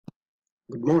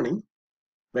Good morning.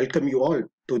 Welcome you all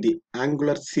to the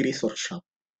Angular series workshop.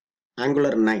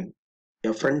 Angular 9,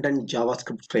 a front-end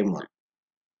JavaScript framework.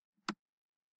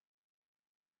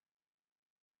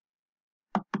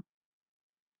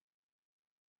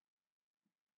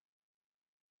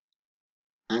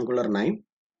 Angular 9,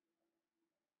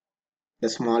 the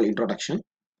small introduction.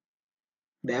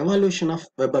 The evaluation of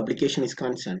web application is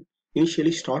concerned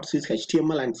initially starts with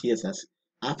HTML and CSS.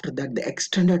 After that, the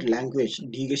extended language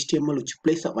DHTML, which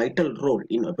plays a vital role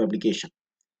in web application.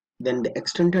 Then they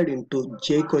extended into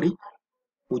jQuery,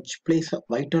 which plays a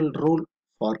vital role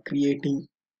for creating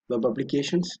web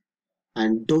applications,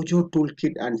 and Dojo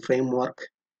toolkit and framework.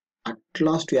 At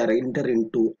last, we are entered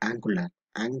into Angular.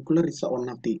 Angular is one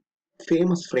of the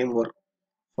famous framework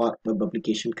for web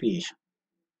application creation.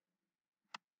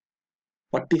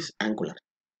 What is Angular?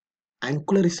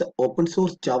 Angular is an open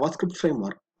source JavaScript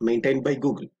framework maintained by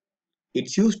Google.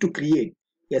 It's used to create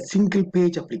a single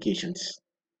page applications.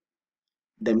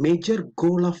 The major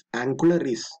goal of Angular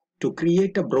is to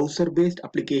create a browser-based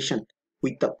application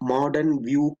with a modern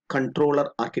view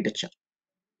controller architecture.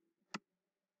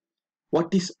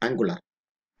 What is Angular?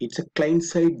 It's a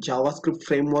client-side JavaScript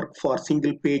framework for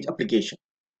single-page application.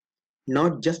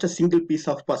 Not just a single piece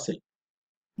of puzzle,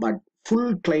 but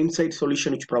full client-side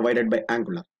solution which provided by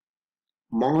Angular.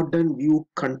 Modern view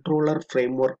controller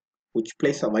framework which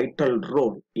plays a vital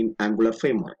role in Angular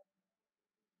framework.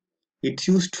 It's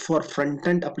used for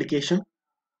front-end application.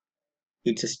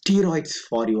 It's a steroids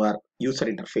for your user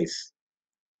interface.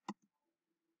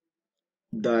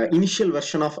 The initial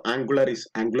version of Angular is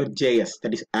Angular.js,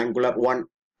 that is Angular 1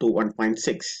 to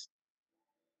 1.6.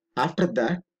 After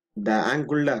that, the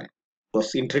Angular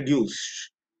was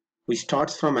introduced, which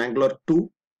starts from Angular 2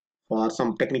 for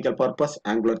some technical purpose.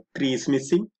 Angular 3 is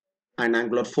missing, and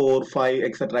Angular 4, 5,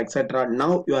 etc. etc.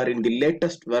 Now you are in the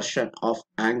latest version of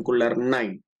Angular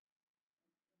 9.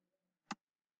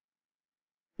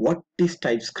 What is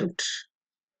TypeScript?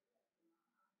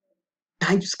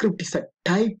 TypeScript is a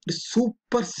typed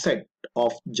superset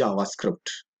of JavaScript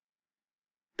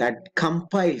that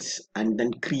compiles and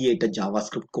then create a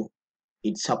JavaScript code.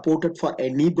 It's supported for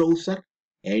any browser,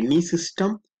 any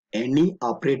system, any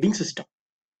operating system.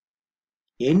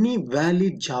 Any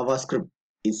valid JavaScript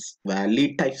is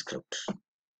valid TypeScript.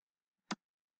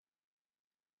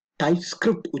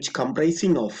 TypeScript, which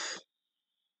comprising of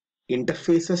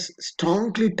interfaces,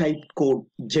 strongly typed code,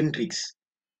 generics.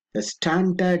 The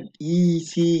standard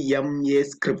ECMA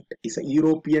script is a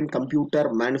European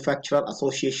Computer Manufacturer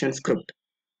Association script,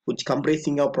 which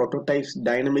comprising of prototypes,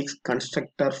 dynamics,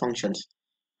 constructor functions.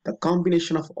 The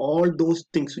combination of all those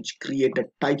things which create a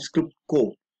TypeScript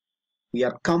code. We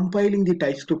are compiling the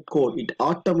TypeScript code, it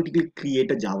automatically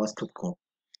creates a JavaScript code.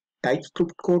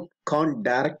 TypeScript code can't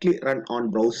directly run on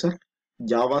browser.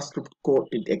 JavaScript code,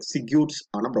 it executes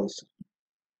on a browser.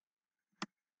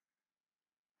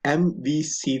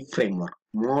 MVC Framework,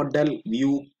 Model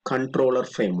View Controller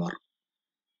Framework,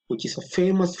 which is a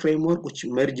famous framework which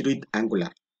merged with Angular.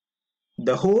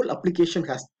 The whole application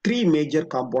has three major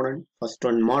components. First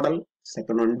one model,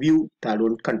 second one view, third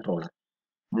one controller.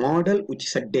 Model, which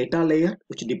is a data layer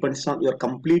which depends on your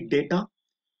complete data.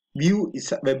 View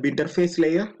is a web interface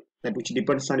layer that which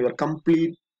depends on your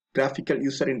complete graphical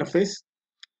user interface.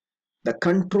 The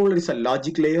controller is a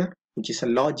logic layer which is a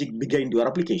logic behind your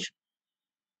application.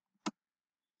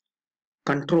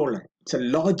 Controller, it's a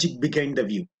logic behind the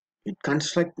view. It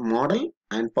constructs model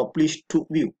and publish to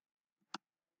view.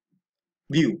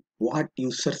 View, what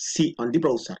users see on the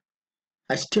browser.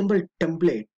 HTML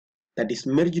template that is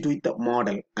merged with the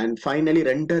model and finally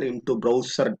render into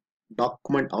browser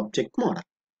document object model.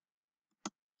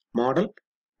 Model,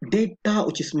 data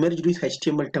which is merged with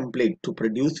HTML template to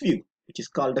produce view, which is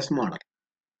called as model.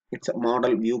 It's a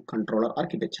model view controller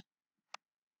architecture.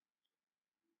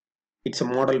 It's a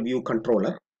model view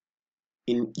controller.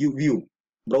 In view,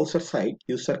 browser side,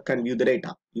 user can view the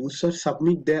data. User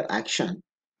submit their action.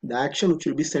 The action which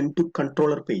will be sent to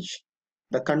controller page.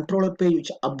 The controller page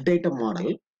which update a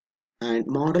model, and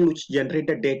model which generate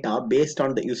the data based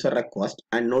on the user request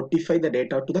and notify the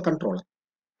data to the controller.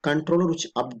 Controller which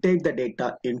update the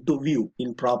data into view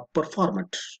in proper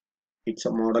format. It's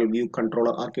a model view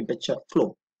controller architecture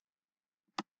flow.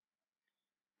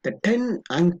 The 10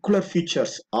 Angular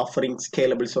features offering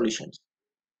scalable solutions.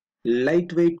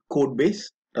 Lightweight code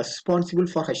base, responsible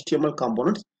for HTML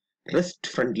components, REST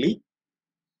friendly,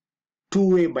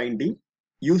 two-way binding,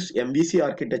 use MVC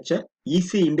architecture,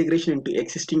 easy integration into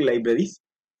existing libraries,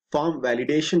 form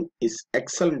validation is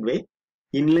excellent way,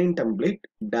 inline template,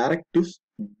 directives,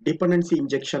 dependency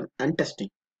injection and testing.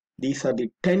 These are the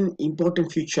 10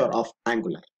 important features of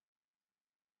Angular.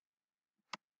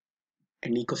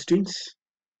 Any questions?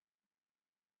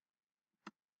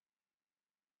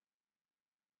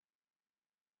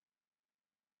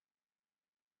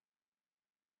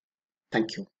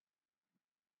 Thank you.